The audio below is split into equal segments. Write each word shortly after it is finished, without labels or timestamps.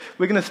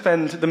we're going to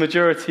spend the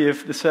majority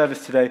of the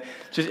service today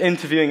just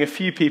interviewing a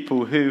few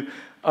people who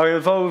are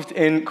involved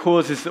in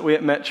causes that we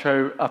at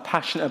Metro are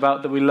passionate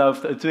about, that we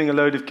love, that are doing a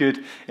load of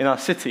good in our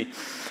city.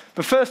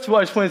 But first of all,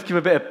 I just wanted to give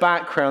a bit of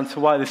background to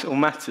why this all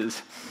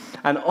matters.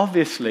 And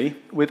obviously,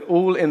 with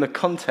all in the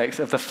context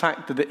of the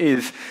fact that it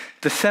is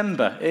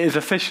December. It is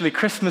officially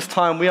Christmas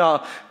time. We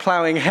are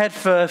ploughing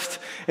headfirst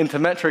into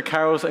Metro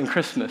carols and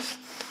Christmas.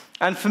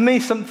 And for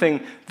me,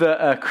 something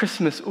that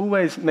Christmas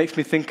always makes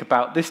me think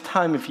about this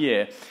time of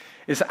year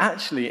is that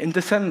actually in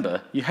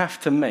December, you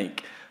have to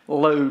make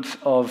loads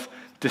of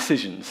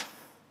decisions.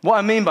 What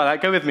I mean by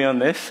that, go with me on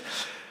this.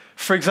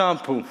 For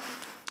example,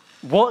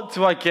 what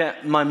do I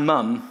get my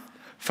mum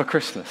for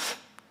Christmas?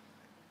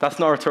 That's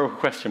not a rhetorical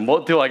question.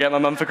 What do I get my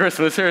mum for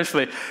Christmas?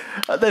 Seriously.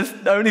 There's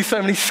only so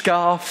many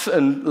scarves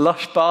and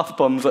lush bath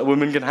bombs that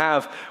women can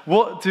have.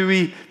 What do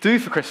we do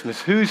for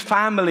Christmas? Whose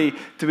family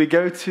do we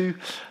go to?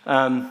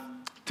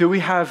 Do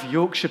we have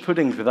Yorkshire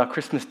puddings with our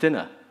Christmas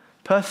dinner?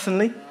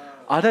 Personally,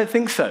 I don't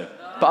think so.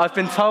 But I've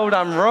been told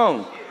I'm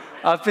wrong.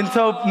 I've been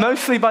told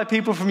mostly by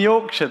people from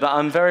Yorkshire that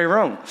I'm very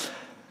wrong.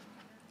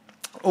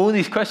 All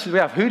these questions we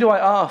have. Who do I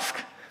ask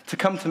to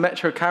come to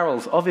Metro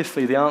Carols?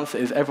 Obviously, the answer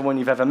is everyone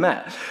you've ever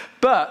met.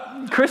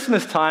 But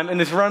Christmas time, in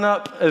this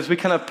run-up, as we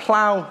kind of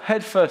plough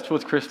headfirst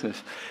towards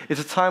Christmas, is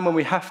a time when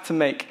we have to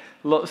make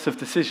lots of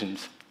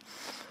decisions.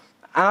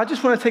 And I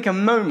just want to take a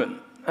moment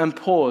and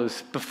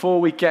pause before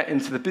we get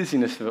into the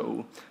busyness of it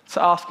all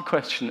to ask a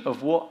question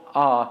of what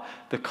are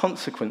the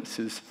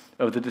consequences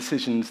of the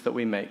decisions that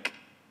we make.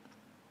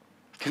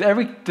 Because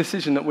every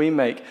decision that we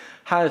make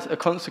has a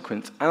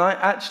consequence. And I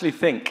actually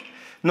think,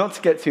 not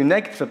to get too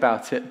negative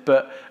about it,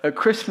 but at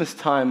Christmas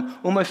time,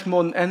 almost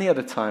more than any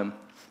other time,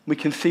 we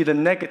can see the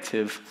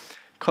negative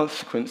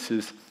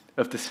consequences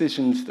of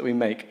decisions that we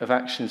make, of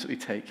actions that we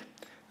take.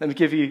 Let me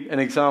give you an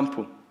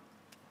example.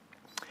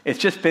 It's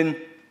just been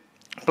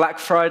Black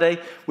Friday.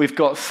 We've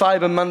got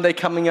Cyber Monday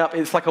coming up.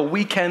 It's like a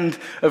weekend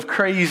of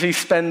crazy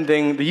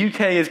spending. The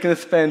UK is going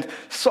to spend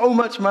so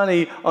much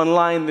money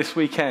online this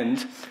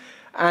weekend.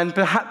 And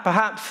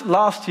perhaps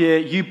last year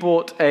you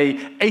bought a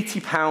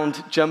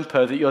 £80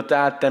 jumper that your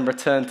dad then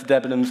returned to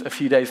Debenhams a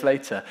few days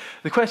later.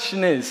 The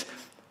question is,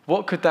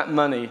 what could that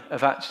money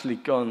have actually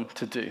gone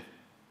to do?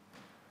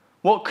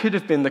 What could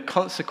have been the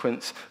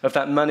consequence of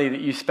that money that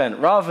you spent?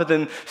 Rather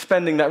than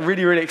spending that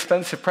really, really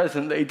expensive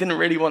present that he didn't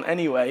really want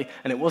anyway,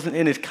 and it wasn't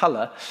in his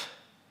colour,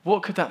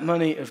 what could that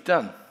money have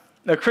done?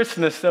 Now,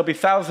 Christmas, there'll be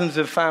thousands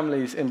of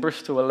families in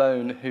Bristol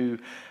alone who,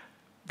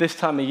 this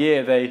time of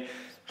year, they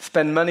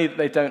spend money that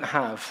they don't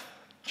have,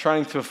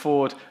 trying to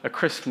afford a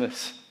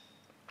Christmas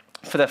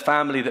for their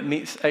family that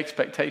meets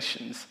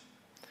expectations.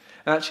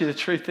 And actually, the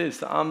truth is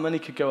that our money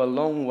could go a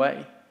long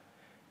way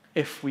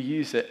if we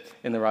use it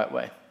in the right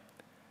way.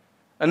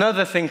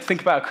 Another thing to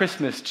think about at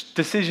Christmas,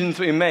 decisions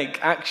we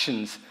make,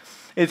 actions,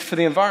 is for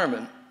the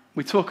environment.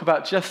 We talk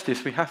about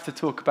justice, we have to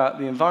talk about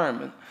the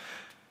environment.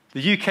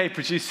 The UK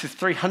produces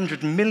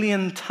 300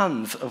 million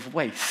tonnes of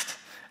waste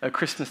at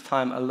Christmas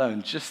time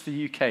alone, just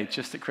the UK,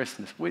 just at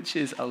Christmas, which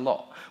is a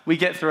lot. We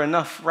get through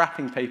enough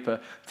wrapping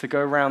paper to go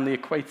around the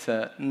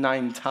equator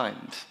 9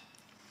 times.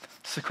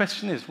 So the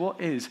question is,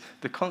 what is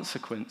the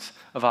consequence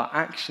of our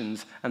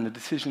actions and the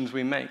decisions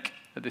we make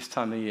at this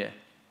time of year?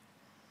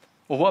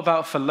 Or what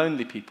about for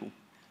lonely people?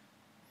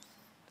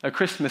 At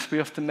Christmas, we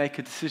often make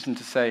a decision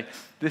to say,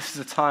 this is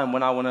a time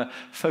when I want to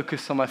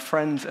focus on my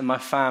friends and my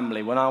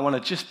family, when I want to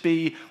just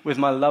be with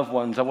my loved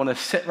ones. I want to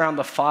sit around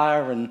the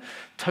fire and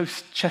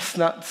toast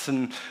chestnuts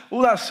and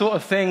all that sort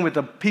of thing with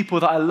the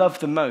people that I love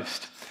the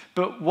most.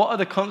 But what are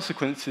the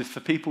consequences for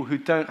people who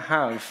don't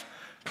have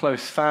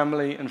close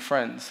family and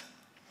friends?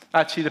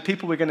 Actually, the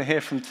people we're going to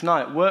hear from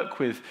tonight work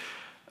with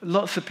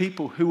lots of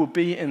people who will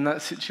be in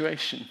that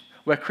situation,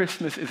 where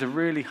Christmas is a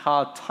really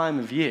hard time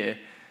of year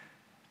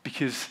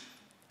because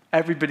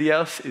everybody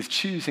else is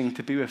choosing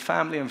to be with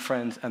family and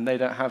friends, and they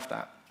don't have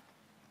that.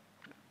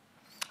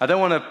 I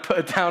don't want to put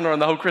a downer on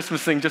the whole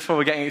Christmas thing just while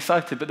we're getting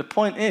excited, but the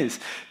point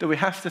is that we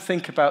have to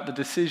think about the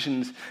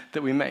decisions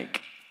that we make.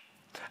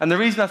 And the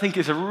reason I think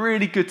it's a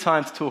really good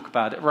time to talk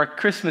about it, where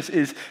Christmas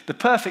is the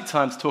perfect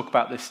time to talk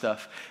about this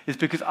stuff, is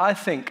because I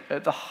think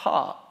at the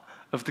heart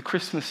of the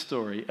Christmas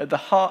story, at the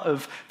heart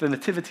of the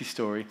Nativity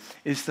story,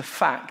 is the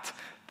fact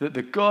that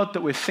the God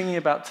that we're singing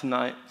about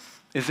tonight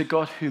is a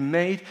God who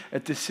made a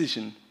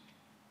decision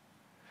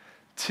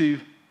to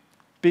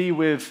be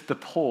with the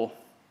poor,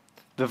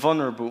 the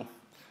vulnerable,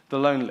 the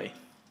lonely.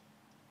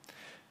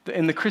 That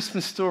in the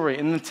Christmas story,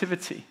 in the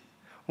Nativity,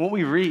 what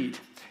we read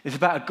is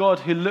about a God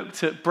who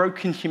looked at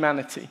broken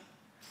humanity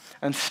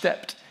and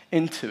stepped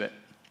into it,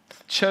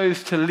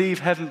 chose to leave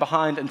heaven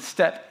behind and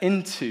step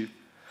into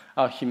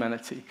our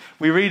humanity.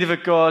 We read of a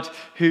God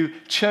who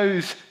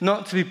chose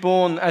not to be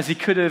born as he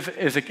could have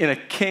in a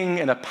king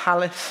in a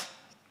palace,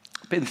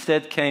 but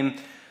instead came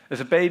as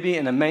a baby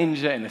in a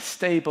manger, in a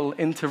stable,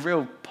 into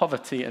real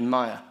poverty and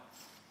mire.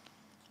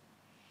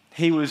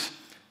 He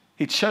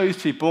chose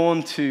to be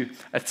born to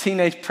a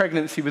teenage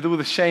pregnancy with all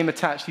the shame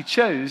attached. He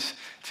chose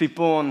to be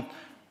born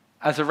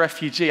as a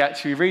refugee.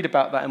 Actually, we read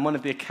about that in one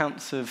of the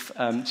accounts of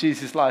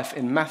Jesus' life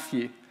in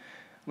Matthew.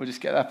 We'll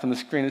just get that up on the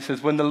screen. It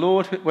says, when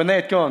they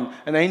had gone,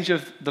 an angel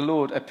of the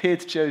Lord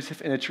appeared to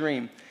Joseph in a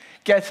dream.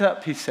 "Get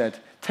up," he said,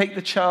 "take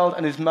the child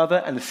and his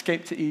mother and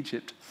escape to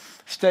Egypt.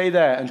 Stay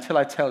there until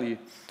I tell you,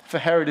 for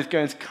Herod is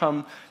going to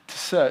come to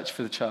search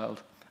for the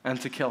child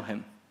and to kill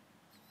him."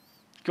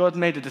 God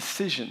made a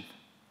decision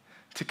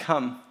to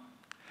come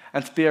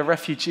and to be a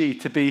refugee,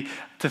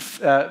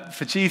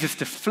 for Jesus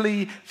to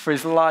flee for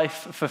his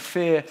life for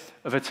fear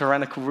of a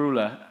tyrannical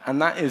ruler.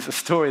 And that is a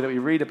story that we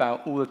read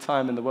about all the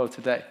time in the world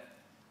today.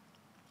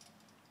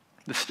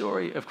 The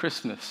story of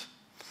Christmas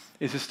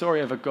is the story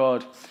of a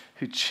God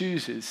who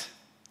chooses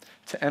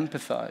to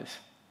empathize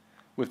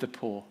with the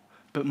poor,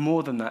 but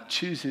more than that,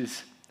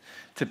 chooses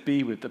to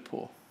be with the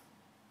poor,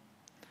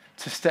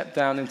 to step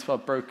down into our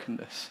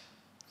brokenness.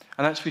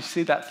 And actually we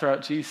see that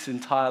throughout Jesus'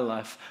 entire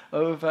life,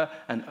 over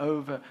and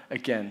over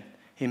again.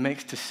 He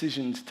makes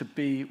decisions to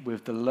be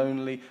with the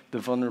lonely, the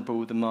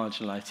vulnerable, the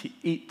marginalized. He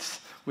eats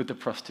with the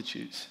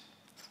prostitutes.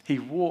 He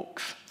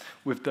walks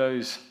with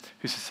those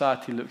who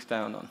society looks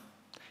down on.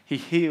 He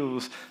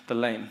heals the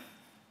lame.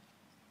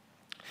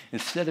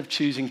 Instead of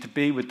choosing to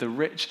be with the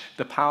rich,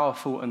 the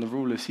powerful, and the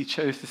rulers, he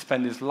chose to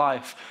spend his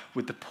life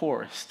with the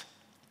poorest.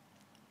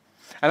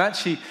 And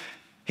actually,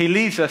 he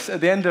leaves us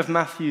at the end of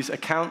Matthew's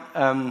account,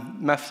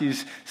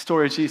 Matthew's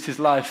story of Jesus'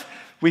 life.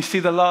 We see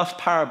the last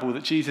parable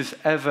that Jesus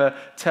ever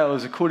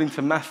tells according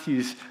to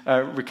Matthew's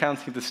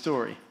recounting of the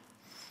story.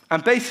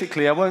 And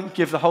basically, I won't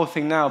give the whole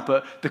thing now,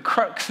 but the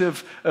crux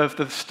of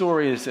the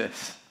story is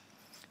this.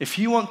 If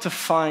you want to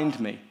find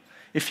me,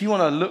 if you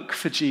want to look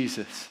for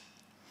Jesus,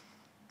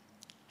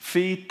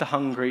 feed the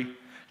hungry,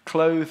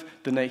 clothe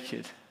the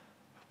naked,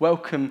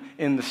 welcome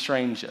in the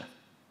stranger,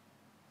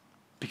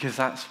 because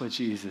that's where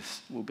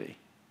Jesus will be.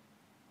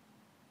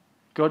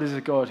 God is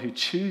a God who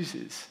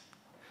chooses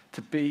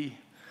to be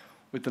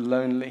with the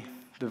lonely,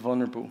 the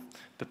vulnerable,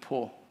 the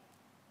poor.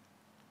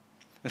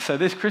 And so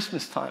this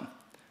Christmas time,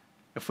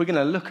 if we're going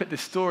to look at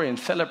this story and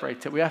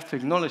celebrate it, we have to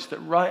acknowledge that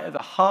right at the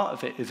heart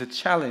of it is a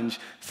challenge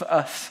for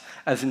us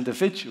as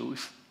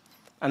individuals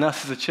and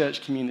us as a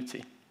church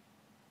community.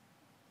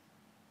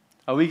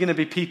 Are we going to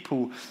be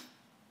people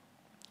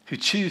who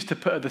choose to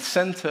put at the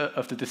center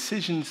of the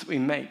decisions that we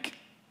make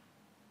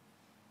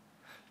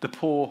the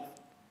poor,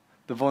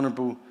 the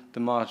vulnerable, the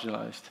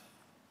marginalized?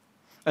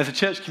 As a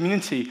church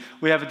community,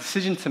 we have a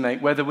decision to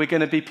make whether we're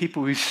going to be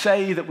people who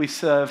say that we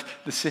serve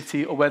the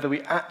city or whether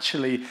we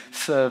actually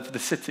serve the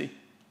city.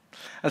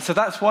 And so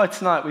that's why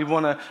tonight we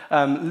want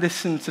to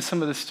listen to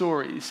some of the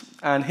stories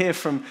and hear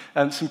from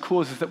some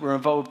causes that we're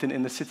involved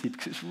in the city,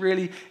 because it's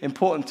really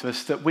important to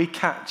us that we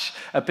catch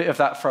a bit of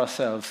that for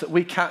ourselves, that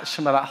we catch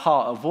some of that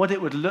heart of what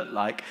it would look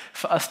like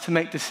for us to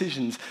make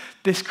decisions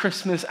this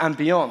Christmas and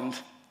beyond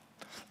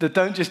that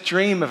don't just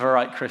dream of a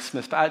right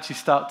Christmas, but actually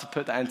start to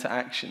put that into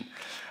action.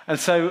 And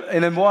so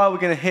in a while, we're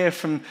going to hear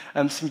from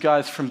some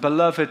guys from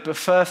Beloved. But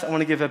first, I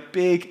want to give a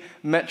big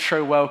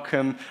Metro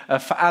welcome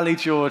for Ali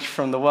George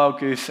from the Wild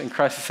Goose and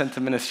Crisis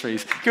Centre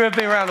Ministries. Give her a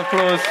big round of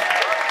applause.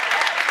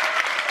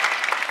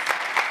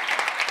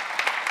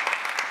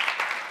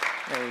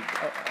 There we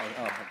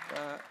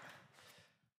go.